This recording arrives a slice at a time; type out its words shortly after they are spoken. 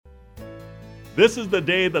This is the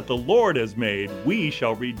day that the Lord has made. We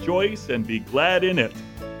shall rejoice and be glad in it.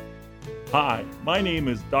 Hi, my name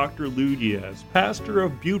is Dr. Lou Diaz, pastor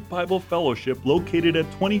of Butte Bible Fellowship located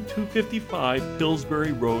at 2255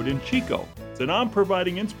 Pillsbury Road in Chico. And I'm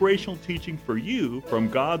providing inspirational teaching for you from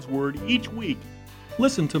God's Word each week.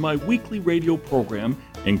 Listen to my weekly radio program,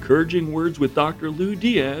 Encouraging Words with Dr. Lou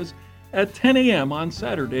Diaz, at 10 a.m. on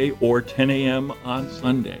Saturday or 10 a.m. on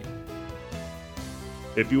Sunday.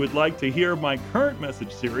 If you would like to hear my current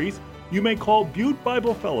message series, you may call Butte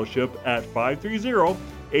Bible Fellowship at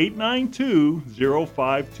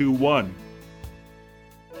 530-892-0521.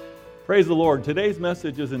 Praise the Lord. Today's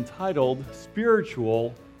message is entitled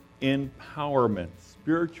Spiritual Empowerment.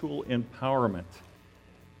 Spiritual Empowerment.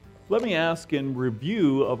 Let me ask in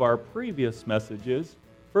review of our previous messages,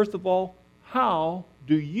 first of all, how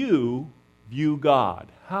do you view God?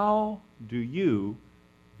 How do you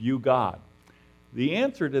view God? The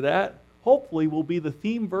answer to that, hopefully, will be the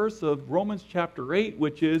theme verse of Romans chapter 8,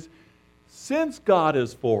 which is, since God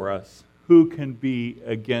is for us, who can be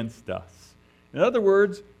against us? In other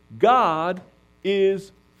words, God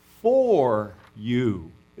is for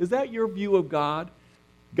you. Is that your view of God?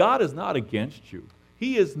 God is not against you.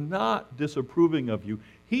 He is not disapproving of you.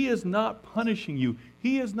 He is not punishing you.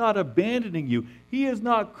 He is not abandoning you. He is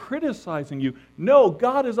not criticizing you. No,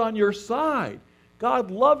 God is on your side.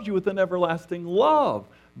 God loves you with an everlasting love.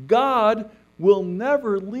 God will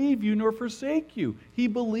never leave you nor forsake you. He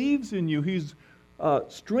believes in you. He's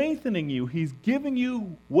strengthening you. He's giving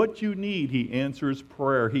you what you need. He answers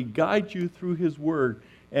prayer. He guides you through His Word.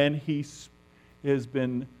 And He has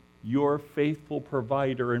been your faithful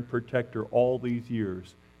provider and protector all these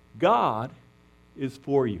years. God is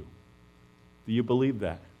for you. Do you believe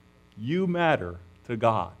that? You matter to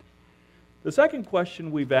God. The second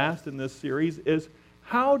question we've asked in this series is,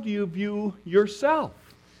 how do you view yourself?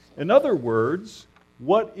 In other words,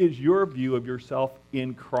 what is your view of yourself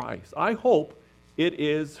in Christ? I hope it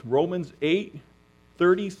is Romans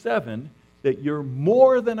 8:37 that you're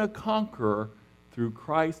more than a conqueror through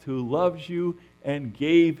Christ who loves you and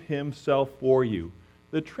gave Himself for you.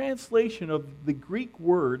 The translation of the Greek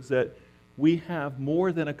words that we have,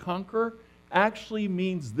 more than a conqueror, actually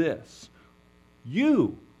means this.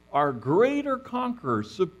 You are greater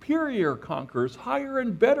conquerors, superior conquerors, higher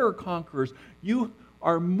and better conquerors. You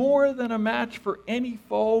are more than a match for any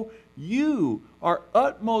foe. You are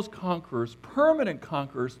utmost conquerors, permanent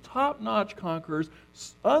conquerors, top-notch conquerors,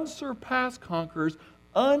 unsurpassed conquerors,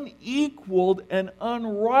 unequaled and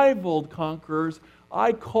unrivaled conquerors.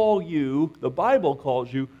 I call you, the Bible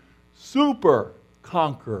calls you, super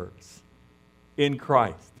conquerors in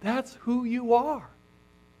Christ. That's who you are.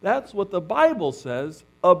 That's what the Bible says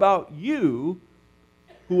about you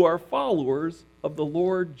who are followers of the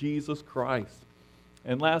Lord Jesus Christ.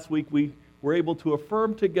 And last week we were able to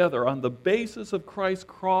affirm together on the basis of Christ's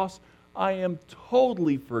cross, I am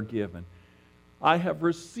totally forgiven. I have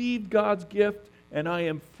received God's gift and I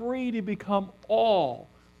am free to become all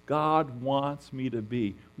God wants me to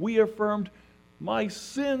be. We affirmed, my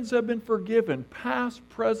sins have been forgiven, past,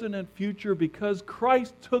 present, and future, because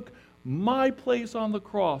Christ took my place on the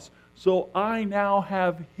cross. So I now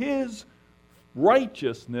have His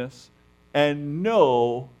righteousness and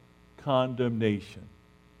no condemnation.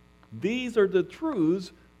 These are the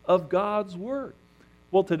truths of God's Word.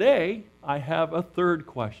 Well, today I have a third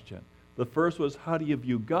question. The first was, how do you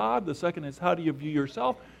view God? The second is, how do you view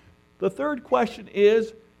yourself? The third question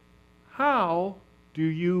is, how do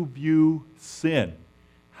you view sin?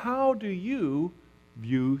 How do you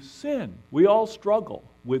view sin? We all struggle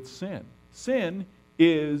with sin. Sin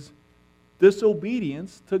is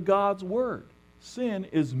disobedience to God's Word. Sin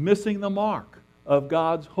is missing the mark of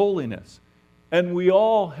God's holiness. And we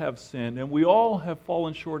all have sinned, and we all have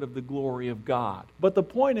fallen short of the glory of God. But the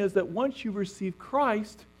point is that once you receive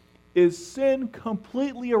Christ, is sin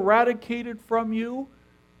completely eradicated from you?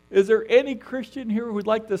 Is there any Christian here who would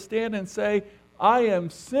like to stand and say, I am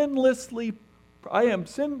sinlessly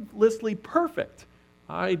perfect.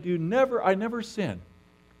 I never sin.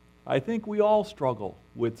 I think we all struggle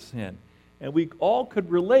with sin. And we all could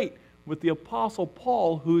relate with the Apostle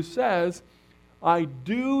Paul, who says, I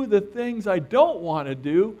do the things I don't want to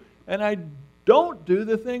do, and I don't do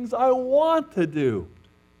the things I want to do.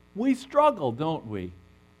 We struggle, don't we,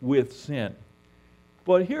 with sin.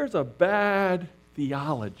 But here's a bad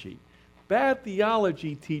theology. Bad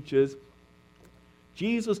theology teaches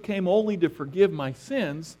Jesus came only to forgive my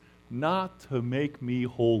sins, not to make me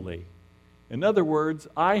holy. In other words,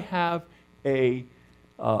 I have a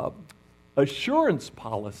assurance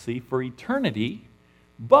policy for eternity,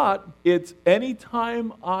 but it's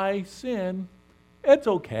anytime I sin, it's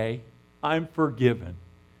okay. I'm forgiven.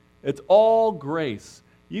 It's all grace.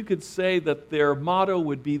 You could say that their motto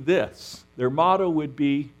would be this. Their motto would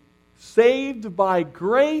be, saved by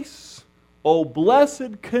grace, oh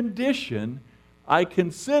blessed condition, I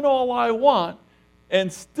can sin all I want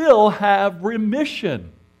and still have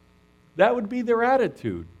remission. That would be their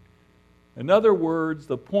attitude. In other words,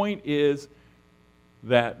 the point is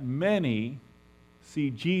that many see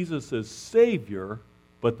Jesus as Savior,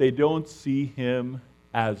 but they don't see Him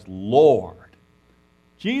as Lord.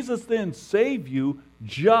 Jesus didn't save you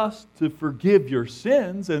just to forgive your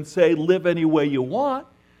sins and say, live any way you want.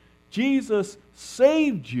 Jesus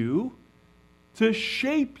saved you to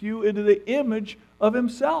shape you into the image of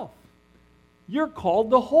Himself. You're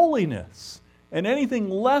called to holiness. And anything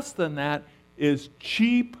less than that is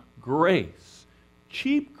cheap grace.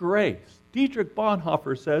 Cheap grace. Dietrich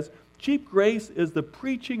Bonhoeffer says, cheap grace is the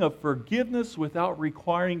preaching of forgiveness without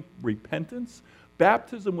requiring repentance,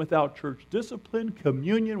 baptism without church discipline,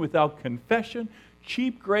 communion without confession.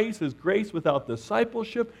 Cheap grace is grace without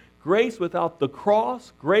discipleship, grace without the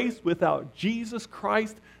cross, grace without Jesus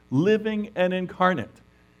Christ living and incarnate.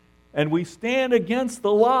 And we stand against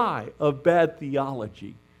the lie of bad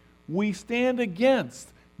theology. We stand against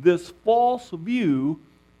this false view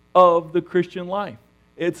of the Christian life.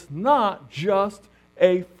 It's not just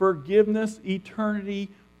a forgiveness eternity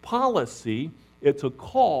policy. It's a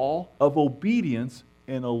call of obedience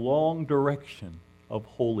in a long direction of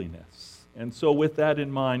holiness. And so with that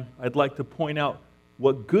in mind, I'd like to point out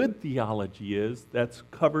what good theology is that's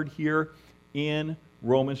covered here in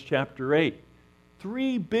Romans chapter 8.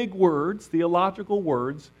 3 big words, theological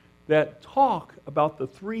words, that talk about the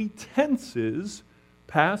 3 tenses,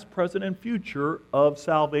 past, present, and future, of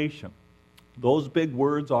salvation. Those big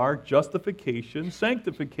words are justification,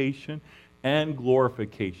 sanctification, and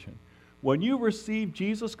glorification. When you receive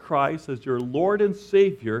Jesus Christ as your Lord and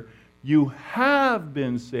Savior, you have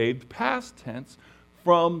been saved, past tense,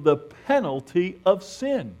 from the penalty of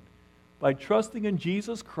sin. By trusting in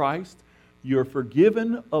Jesus Christ, you're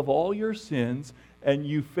forgiven of all your sins, and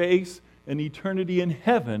you face an eternity in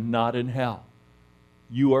heaven, not in hell.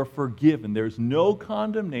 You are forgiven. There's no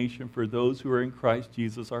condemnation for those who are in Christ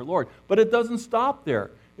Jesus our Lord. But it doesn't stop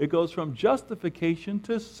there. It goes from justification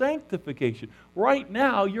to sanctification. Right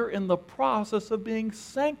now, you're in the process of being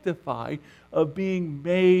sanctified, of being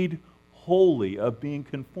made holy, of being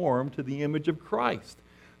conformed to the image of Christ.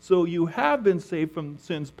 So you have been saved from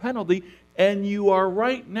sin's penalty, and you are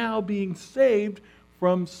right now being saved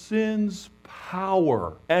from sin's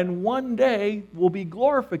power. And one day will be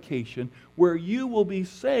glorification, where you will be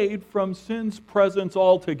saved from sin's presence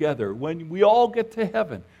altogether. When we all get to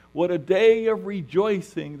heaven, what a day of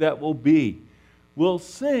rejoicing that will be. We'll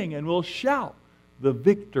sing and we'll shout the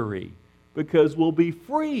victory, because we'll be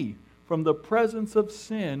free from the presence of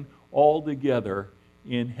sin altogether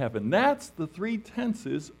in heaven. That's the 3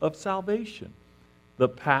 tenses of salvation. The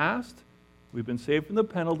past, we've been saved from the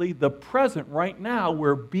penalty. The present, right now,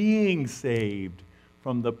 we're being saved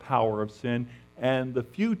from the power of sin. And the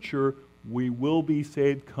future, we will be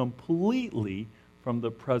saved completely from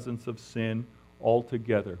the presence of sin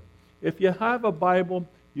altogether. If you have a Bible,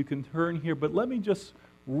 you can turn here, but let me just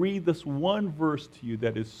read this one verse to you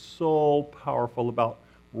that is so powerful about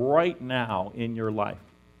right now in your life.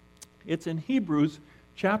 It's in Hebrews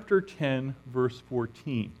chapter 10, verse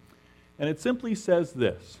 14. And it simply says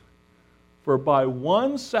this: for by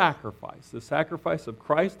one sacrifice, the sacrifice of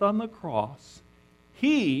Christ on the cross,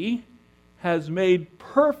 He has made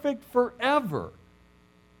perfect forever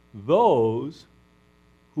those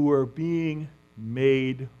who are being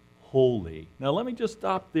made holy. Now let me just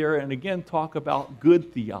stop there and again talk about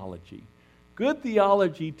good theology. Good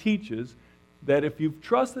theology teaches that if you've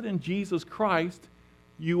trusted in Jesus Christ,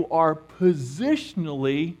 you are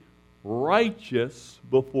positionally righteous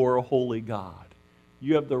before a holy God.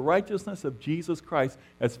 You have the righteousness of Jesus Christ.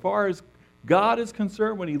 As far as God is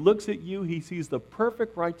concerned, when He looks at you, He sees the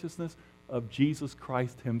perfect righteousness of Jesus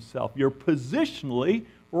Christ Himself. You're positionally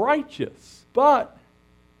righteous, but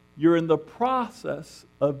you're in the process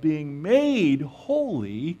of being made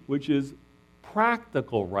holy, which is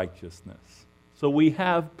practical righteousness. So we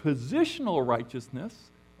have positional righteousness,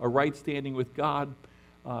 a right standing with God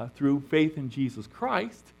through faith in Jesus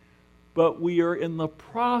Christ, but we are in the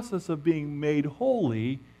process of being made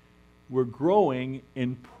holy. We're growing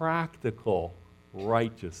in practical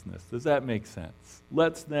righteousness. Does that make sense?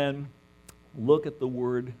 Let's then look at the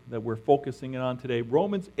word that we're focusing on today,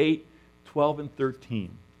 Romans 8, 12 and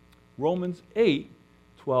 13. Romans 8,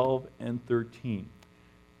 12 and 13.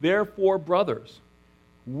 Therefore, brothers,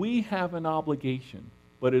 we have an obligation,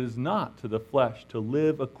 but it is not to the flesh to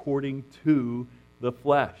live according to the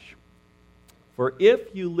flesh. For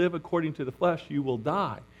if you live according to the flesh, you will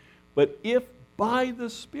die. But if by the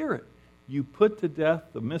Spirit you put to death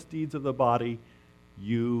the misdeeds of the body,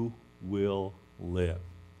 you will live.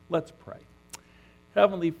 Let's pray.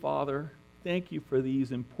 Heavenly Father, thank you for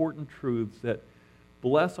these important truths that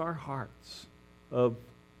bless our hearts of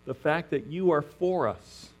the fact that you are for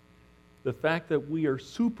us, the fact that we are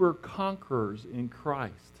super conquerors in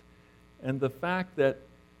Christ, and the fact that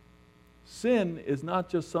sin is not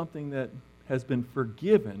just something that has been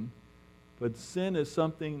forgiven, but sin is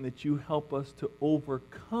something that you help us to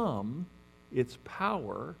overcome its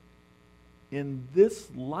power in this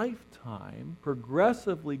lifetime,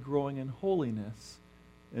 progressively growing in holiness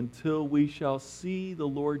until we shall see the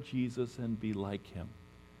Lord Jesus and be like him.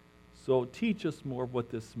 So teach us more of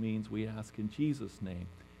what this means, we ask in Jesus' name.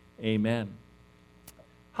 Amen.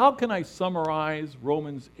 How can I summarize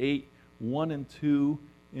Romans 8, 1 and 2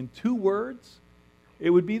 in 2 words? It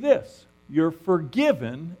would be this: you're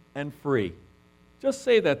forgiven and free. Just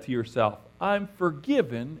say that to yourself. I'm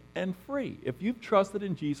forgiven and free. If you've trusted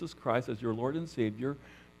in Jesus Christ as your Lord and Savior,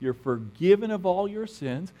 you're forgiven of all your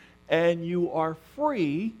sins, and you are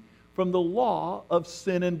free from the law of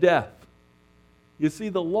sin and death. You see,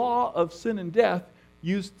 the law of sin and death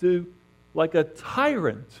used to, like a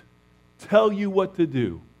tyrant, tell you what to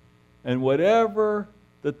do. And whatever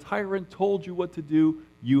the tyrant told you what to do,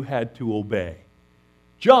 you had to obey.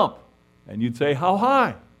 Jump! And you'd say, how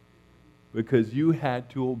high? Because you had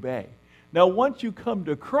to obey. Now, once you come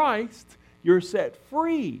to Christ, you're set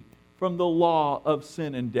free from the law of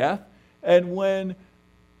sin and death. And when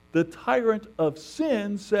the tyrant of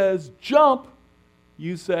sin says, jump,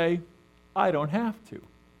 you say, I don't have to.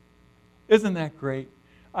 Isn't that great?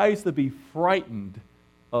 I used to be frightened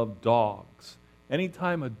of dogs.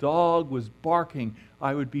 Anytime a dog was barking,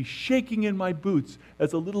 I would be shaking in my boots.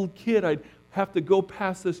 As a little kid, I'd have to go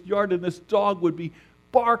past this yard and this dog would be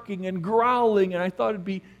barking and growling, and I thought it'd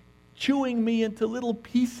be chewing me into little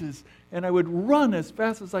pieces, and I would run as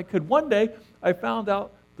fast as I could. One day, I found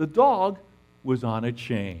out the dog was on a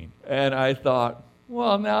chain, and I thought,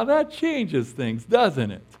 well, now that changes things,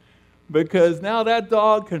 doesn't it? Because now that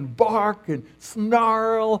dog can bark and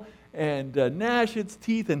snarl and gnash its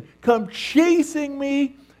teeth and come chasing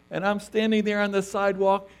me, and I'm standing there on the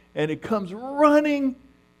sidewalk, and it comes running,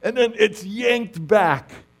 and then it's yanked back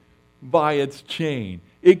by its chain.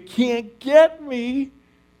 It can't get me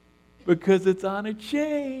because it's on a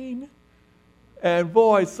chain. And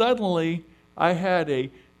boy, suddenly I had a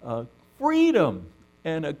freedom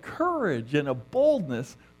and a courage and a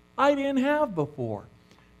boldness I didn't have before.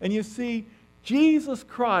 And you see, Jesus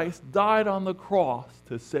Christ died on the cross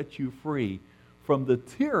to set you free from the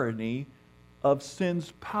tyranny of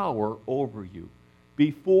sin's power over you.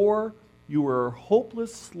 Before, you were a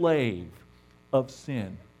hopeless slave of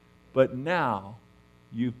sin, but now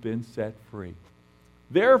you've been set free.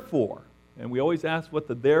 Therefore, and we always ask what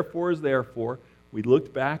the therefore is there for. We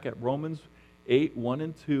looked back at Romans 8, 1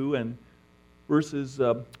 and 2, and verses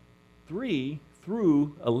 3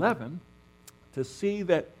 through 11 to see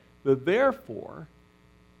that the therefore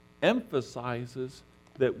emphasizes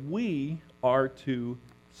that we are to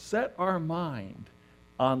set our mind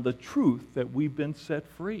on the truth that we've been set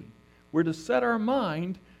free. We're to set our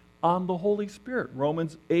mind on the Holy Spirit.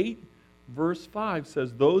 Romans 8, verse 5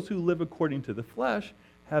 says, those who live according to the flesh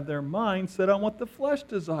have their mind set on what the flesh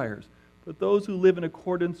desires. But those who live in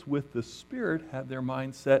accordance with the Spirit have their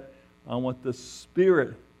mind set on what the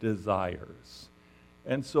Spirit desires.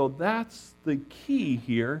 And so that's the key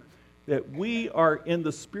here, that we are in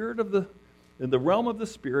the spirit of in the realm of the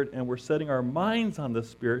Spirit, and we're setting our minds on the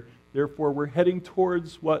Spirit. Therefore, we're heading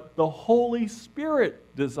towards what the Holy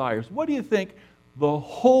Spirit desires. What do you think the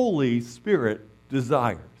Holy Spirit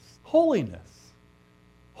desires? Holiness.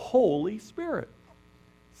 Holy Spirit.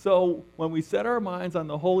 So when we set our minds on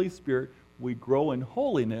the Holy Spirit, we grow in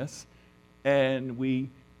holiness and we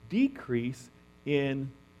decrease in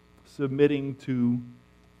submitting to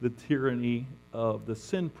the tyranny of the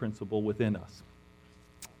sin principle within us.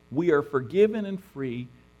 We are forgiven and free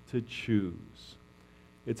to choose.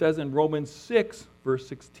 It says in Romans 6, verse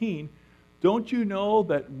 16, don't you know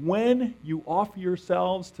that when you offer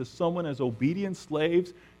yourselves to someone as obedient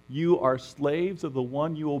slaves, you are slaves of the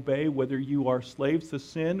one you obey, whether you are slaves to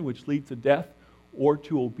sin, which leads to death, or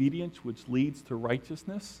to obedience, which leads to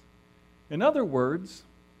righteousness? In other words,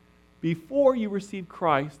 before you received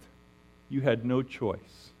Christ, you had no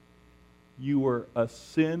choice. You were a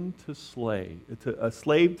slave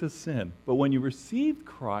to sin. But when you received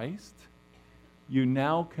Christ, you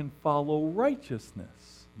now can follow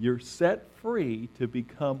righteousness. You're set free to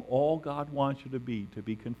become all God wants you to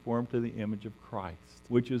be conformed to the image of Christ,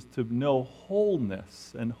 which is to know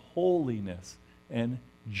wholeness and holiness and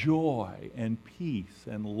joy and peace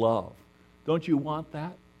and love. Don't you want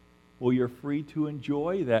that? Well, you're free to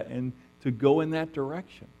enjoy that and to go in that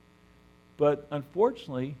direction. But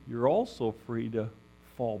unfortunately, you're also free to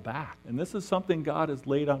fall back. And this is something God has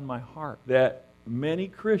laid on my heart, that many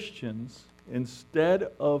Christians,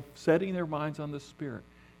 instead of setting their minds on the Spirit,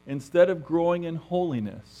 instead of growing in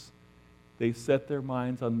holiness, they set their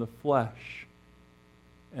minds on the flesh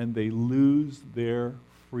and they lose their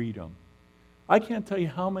freedom. I can't tell you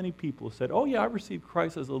how many people said, oh yeah, I received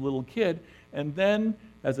Christ as a little kid, and then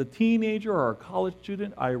as a teenager or a college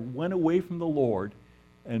student, I went away from the Lord,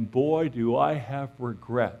 and boy, do I have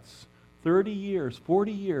regrets. 30 years,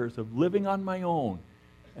 40 years of living on my own,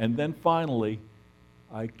 and then finally,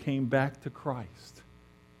 I came back to Christ.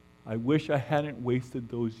 I wish I hadn't wasted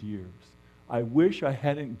those years. I wish I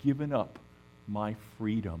hadn't given up my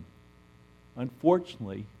freedom.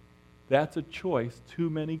 Unfortunately, that's a choice too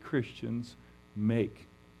many Christians make.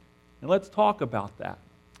 And let's talk about that.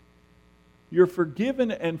 You're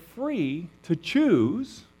forgiven and free to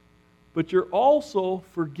choose, but you're also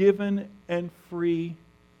forgiven and free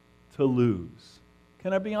to lose.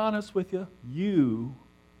 Can I be honest with you? You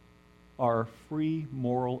are a free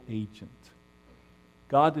moral agent.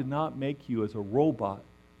 God did not make you as a robot,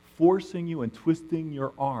 forcing you and twisting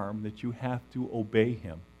your arm that you have to obey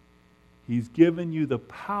Him. He's given you the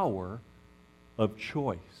power of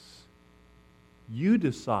choice. You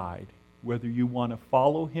decide whether you want to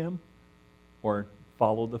follow Him or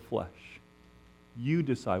follow the flesh. You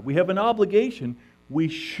decide. We have an obligation. We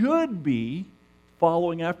should be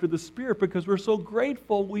following after the Spirit because we're so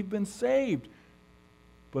grateful we've been saved.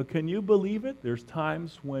 But can you believe it? There's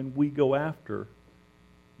times when we go after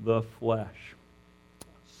the flesh.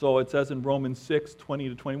 So it says in Romans 6, 20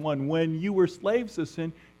 to 21, when you were slaves to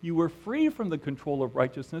sin, you were free from the control of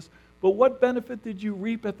righteousness. But what benefit did you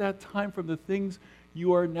reap at that time from the things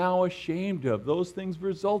you are now ashamed of? Those things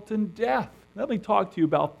result in death. Let me talk to you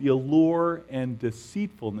about the allure and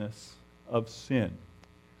deceitfulness of sin.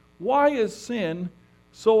 Why is sin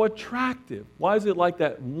so attractive? Why is it like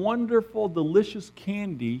that wonderful, delicious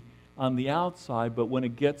candy on the outside, but when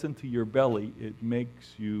it gets into your belly, it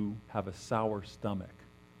makes you have a sour stomach?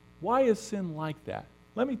 Why is sin like that?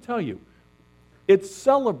 Let me tell you. It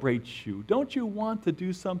celebrates you. Don't you want to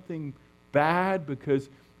do something bad because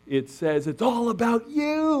it says it's all about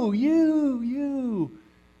you, you?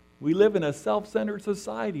 We live in a self-centered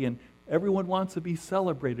society and everyone wants to be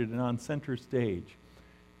celebrated and on center stage.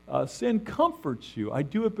 Sin comforts you. I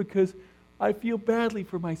do it because I feel badly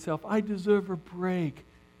for myself. I deserve a break.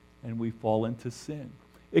 And we fall into sin.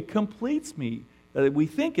 It completes me. We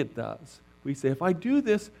think it does. We say, if I do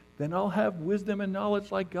this, then I'll have wisdom and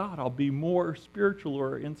knowledge like God. I'll be more spiritual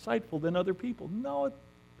or insightful than other people. No,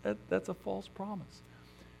 that's a false promise.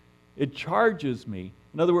 It charges me.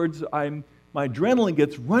 In other words, my adrenaline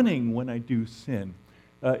gets running when I do sin.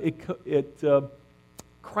 It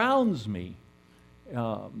crowns me.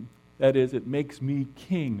 That is, it makes me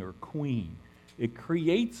king or queen. It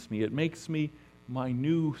creates me. It makes me my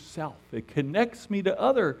new self. It connects me to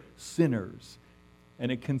other sinners.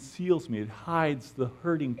 And it conceals me. It hides the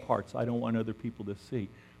hurting parts I don't want other people to see.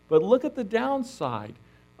 But look at the downside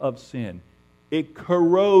of sin. It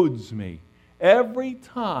corrodes me. Every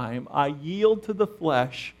time I yield to the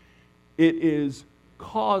flesh, it is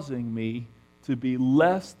causing me to be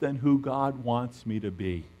less than who God wants me to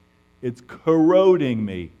be. It's corroding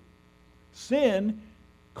me. Sin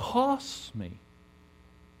costs me.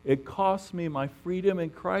 It costs me my freedom in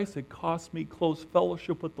Christ. It costs me close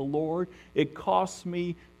fellowship with the Lord. It costs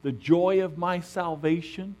me the joy of my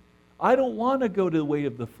salvation. I don't want to go to the way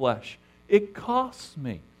of the flesh. It costs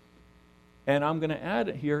me. And I'm going to add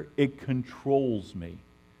it here, it controls me.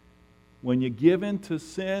 When you give in to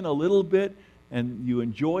sin a little bit and you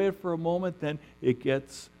enjoy it for a moment, then it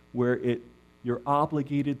gets where you're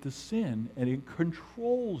obligated to sin and it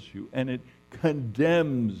controls you and it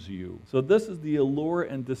condemns you. So this is the allure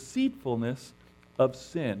and deceitfulness of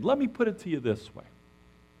sin. Let me put it to you this way.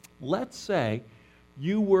 Let's say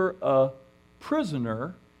you were a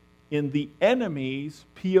prisoner in the enemy's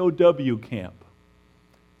POW camp,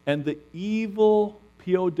 and the evil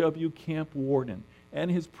POW camp warden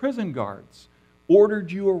and his prison guards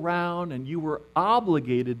ordered you around, and you were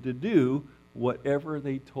obligated to do whatever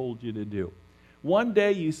they told you to do. One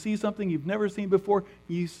day you see something you've never seen before.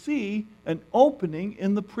 You see an opening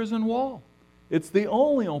in the prison wall. It's the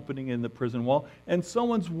only opening in the prison wall, and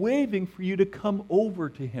someone's waving for you to come over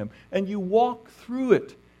to him. And you walk through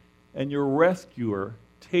it, and your rescuer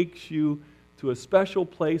takes you to a special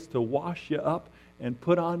place to wash you up and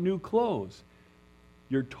put on new clothes.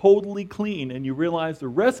 You're totally clean, and you realize the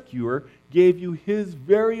rescuer gave you his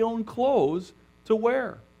very own clothes to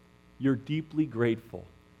wear. You're deeply grateful.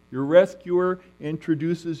 Your rescuer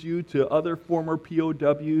introduces you to other former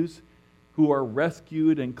POWs who are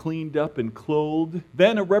rescued and cleaned up and clothed.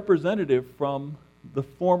 Then a representative from the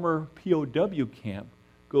former POW camp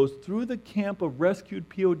goes through the camp of rescued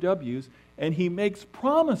POWs, and he makes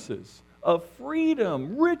promises of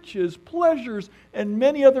freedom, riches, pleasures, and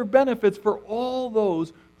many other benefits for all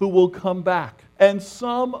those who will come back. And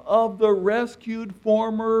some of the rescued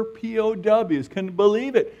former POWs, can you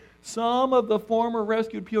believe it? Some of the former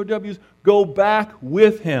rescued POWs go back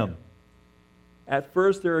with him. At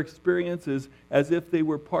first, their experience is as if they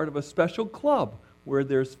were part of a special club where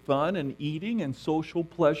there's fun and eating and social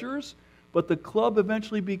pleasures, but the club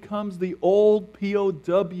eventually becomes the old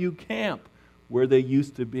POW camp where they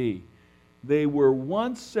used to be. They were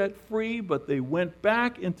once set free, but they went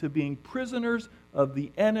back into being prisoners of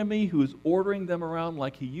the enemy who's ordering them around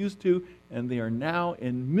like he used to, and they are now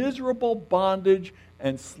in miserable bondage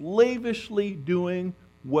and slavishly doing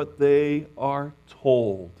what they are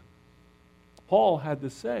told. Paul had to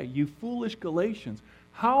say, you foolish Galatians,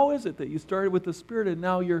 how is it that you started with the Spirit and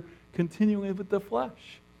now you're continuing with the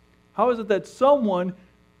flesh? How is it that someone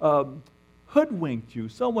hoodwinked you,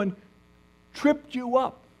 someone tripped you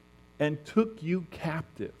up and took you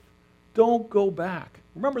captive? Don't go back.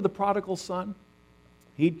 Remember the prodigal son?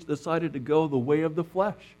 He decided to go the way of the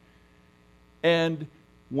flesh. And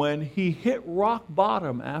when he hit rock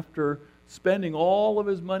bottom after spending all of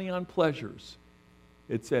his money on pleasures,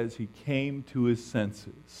 it says he came to his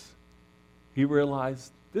senses. He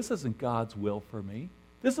realized, this isn't God's will for me.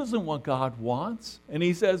 This isn't what God wants. And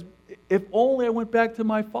he says, if only I went back to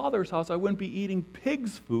my father's house, I wouldn't be eating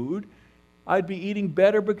pig's food. I'd be eating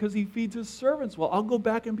better because he feeds his servants well. I'll go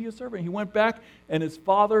back and be a servant. He went back, and his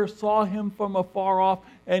father saw him from afar off,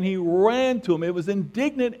 and he ran to him. It was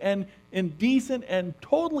indignant and indecent and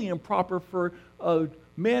totally improper for a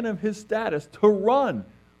man of his status to run.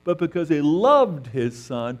 But because he loved his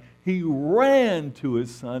son, he ran to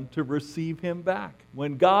his son to receive him back.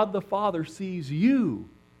 When God the Father sees you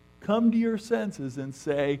come to your senses and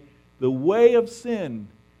say, the way of sin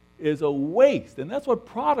is a waste, and that's what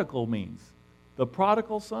prodigal means. The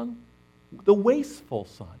prodigal son, the wasteful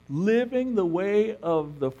son. Living the way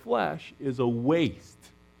of the flesh is a waste.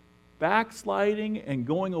 Backsliding and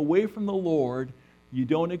going away from the Lord, you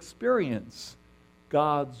don't experience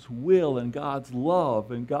God's will and God's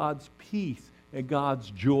love and God's peace and God's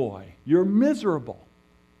joy. You're miserable,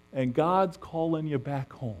 and God's calling you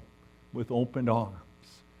back home with open arms.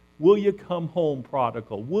 Will you come home,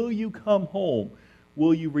 prodigal? Will you come home?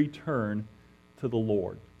 Will you return to the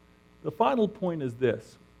Lord? The final point is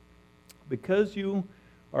this. Because you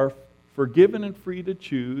are forgiven and free to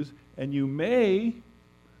choose, and you may,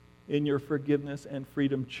 in your forgiveness and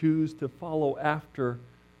freedom, choose to follow after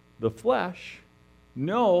the flesh,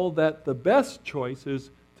 know that the best choice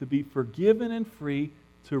is to be forgiven and free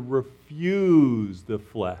to refuse the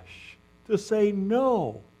flesh, to say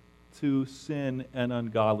no to sin and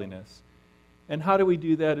ungodliness. And how do we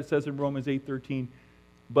do that? It says in Romans 8:13,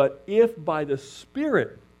 but if by the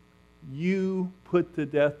Spirit you put to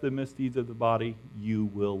death the misdeeds of the body, you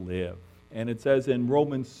will live. And it says in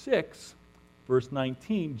Romans 6, verse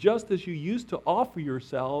 19, just as you used to offer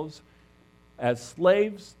yourselves as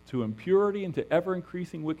slaves to impurity and to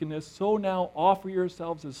ever-increasing wickedness, so now offer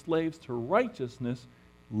yourselves as slaves to righteousness,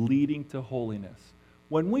 leading to holiness.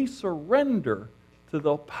 When we surrender to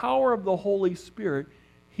the power of the Holy Spirit,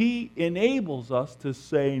 He enables us to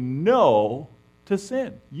say no to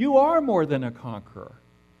sin. You are more than a conqueror.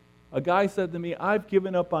 A guy said to me, I've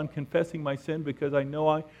given up on confessing my sin because I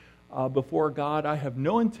know before God I have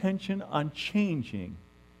no intention on changing.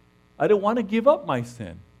 I don't want to give up my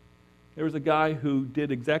sin. There was a guy who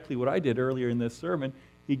did exactly what I did earlier in this sermon.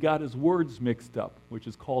 He got his words mixed up, which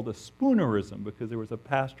is called a Spoonerism, because there was a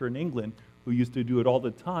pastor in England who used to do it all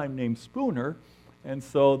the time named Spooner, and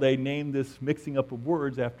so they named this mixing up of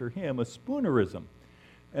words after him a Spoonerism.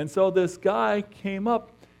 And so this guy came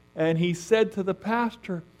up and he said to the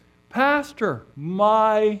pastor, Pastor,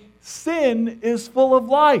 my sin is full of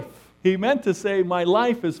life. He meant to say, my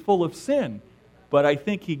life is full of sin, but I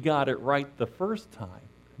think he got it right the first time.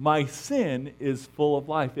 My sin is full of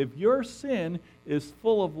life. If your sin is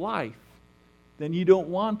full of life, then you don't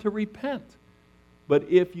want to repent. But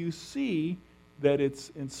if you see that it's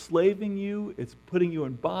enslaving you, it's putting you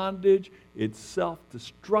in bondage, it's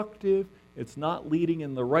self-destructive, it's not leading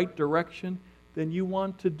in the right direction, then you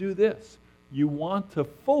want to do this. You want to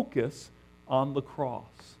focus on the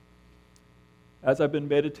cross. As I've been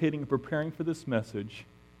meditating and preparing for this message,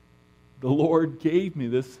 the Lord gave me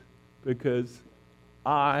this because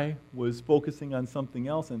I was focusing on something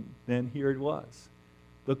else, and then here it was.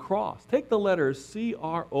 The cross. Take the letters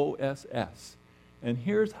C-R-O-S-S, and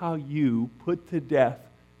here's how you put to death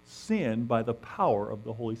sin by the power of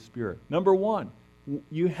the Holy Spirit. Number one,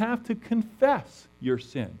 you have to confess your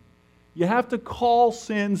sin. You have to call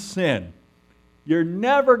sin sin. You're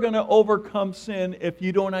never going to overcome sin if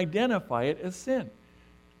you don't identify it as sin.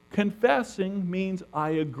 Confessing means I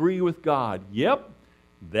agree with God. Yep,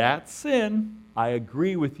 that's sin. I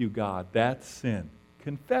agree with you, God. That's sin.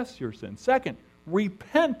 Confess your sin. Second,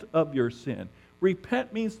 repent of your sin.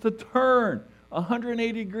 Repent means to turn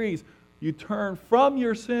 180 degrees. You turn from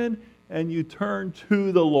your sin and you turn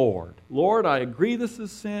to the Lord. Lord, I agree this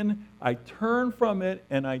is sin. I turn from it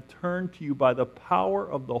and I turn to you by the power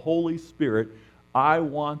of the Holy Spirit. I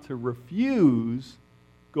want to refuse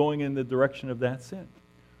going in the direction of that sin.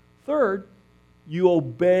 Third, you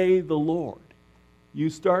obey the Lord. You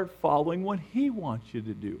start following what He wants you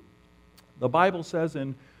to do. The Bible says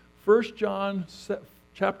in 1 John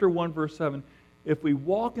chapter 1, verse 7, if we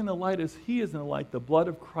walk in the light as He is in the light, the blood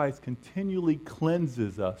of Christ continually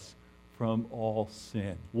cleanses us from all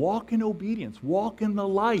sin. Walk in obedience. Walk in the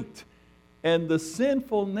light. And the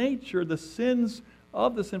sinful nature, the sins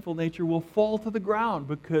of the sinful nature will fall to the ground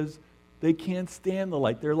because they can't stand the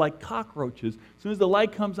light. They're like cockroaches. As soon as the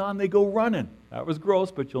light comes on, they go running. That was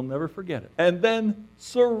gross, but you'll never forget it. And then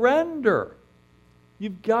surrender.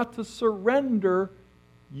 You've got to surrender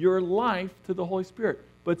your life to the Holy Spirit,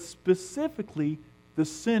 but specifically the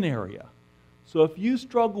sin area. So if you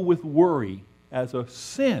struggle with worry as a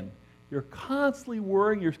sin, you're constantly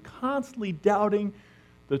worrying, you're constantly doubting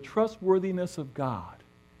the trustworthiness of God,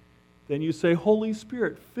 then you say, Holy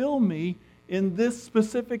Spirit, fill me in this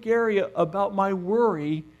specific area about my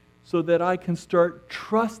worry so that I can start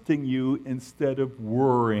trusting you instead of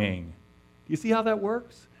worrying. Do you see how that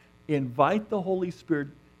works? Invite the Holy Spirit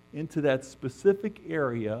into that specific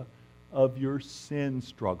area of your sin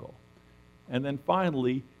struggle. And then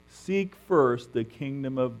finally, seek first the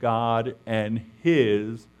kingdom of God and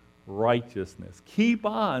His righteousness. Keep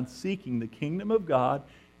on seeking the kingdom of God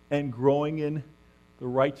and growing in the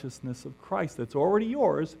righteousness of Christ that's already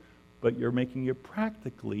yours, but you're making it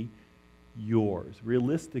practically yours,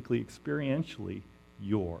 realistically, experientially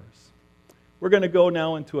yours. We're going to go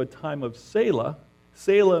now into a time of Selah.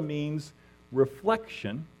 Selah means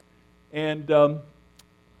reflection. And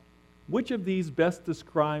which of these best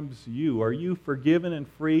describes you? Are you forgiven and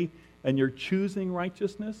free and you're choosing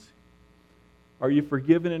righteousness? Are you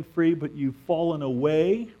forgiven and free, but you've fallen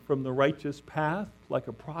away from the righteous path like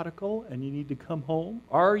a prodigal and you need to come home?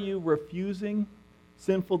 Are you refusing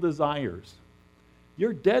sinful desires?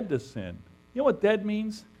 You're dead to sin. You know what dead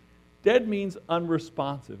means? Dead means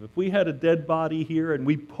unresponsive. If we had a dead body here and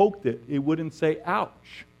we poked it, it wouldn't say,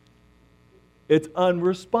 ouch. It's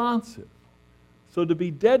unresponsive. So to be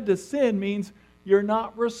dead to sin means you're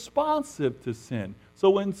not responsive to sin. So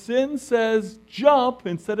when sin says jump,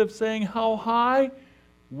 instead of saying how high,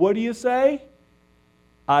 what do you say?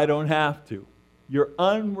 I don't have to. You're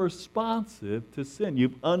unresponsive to sin.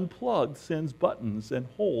 You've unplugged sin's buttons and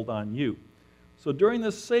hold on you. So during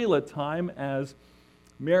the Selah time, as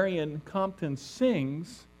Marion Compton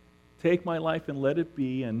sings, Take My Life and Let It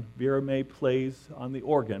Be, and Vera May plays on the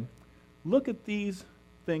organ, look at these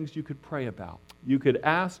things you could pray about. You could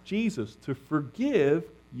ask Jesus to forgive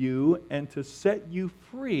you and to set you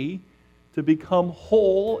free to become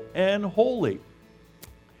whole and holy.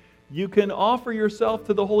 You can offer yourself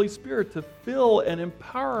to the Holy Spirit to fill and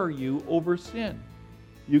empower you over sin.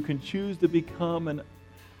 You can choose to become an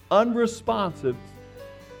unresponsive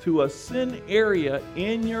to a sin area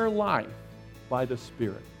in your life by the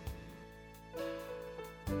Spirit.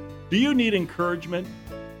 Do you need encouragement?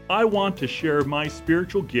 I want to share my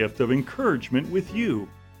spiritual gift of encouragement with you.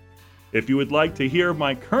 If you would like to hear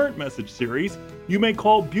my current message series, you may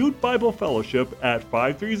call Butte Bible Fellowship at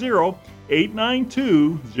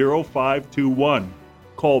 530-892-0521.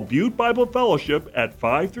 Call Butte Bible Fellowship at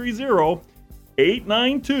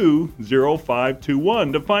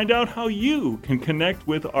 530-892-0521 to find out how you can connect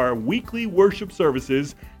with our weekly worship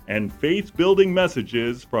services and faith-building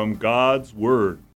messages from God's Word.